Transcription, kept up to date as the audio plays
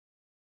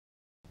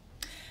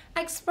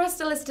Express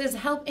solicitors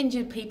help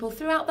injured people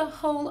throughout the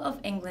whole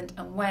of England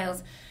and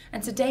Wales,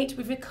 and to date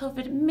we've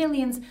recovered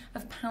millions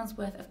of pounds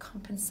worth of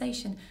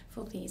compensation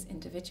for these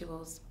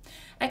individuals.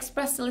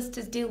 Express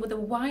solicitors deal with a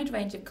wide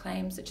range of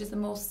claims, such as the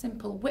more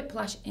simple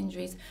whiplash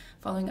injuries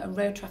following a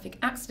road traffic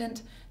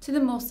accident to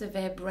the more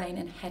severe brain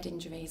and head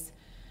injuries.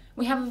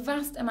 We have a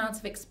vast amount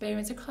of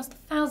experience across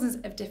thousands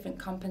of different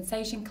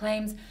compensation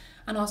claims,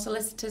 and our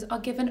solicitors are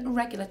given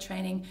regular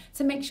training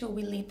to make sure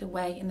we lead the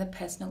way in the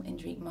personal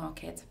injury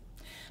market.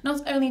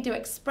 Not only do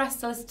Express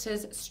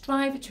solicitors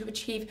strive to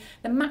achieve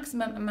the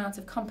maximum amount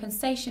of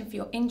compensation for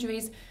your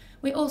injuries,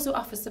 we also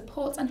offer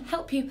support and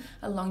help you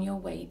along your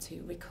way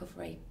to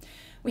recovery.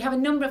 We have a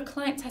number of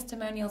client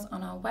testimonials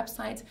on our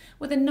website,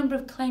 with a number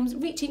of claims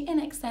reaching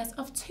in excess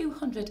of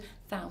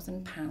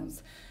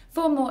 £200,000.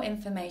 For more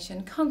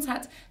information,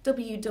 contact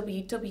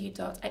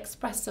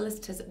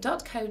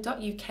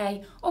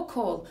www.expresssolicitors.co.uk or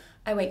call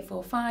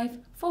 0845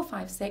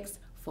 456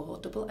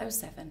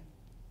 4007.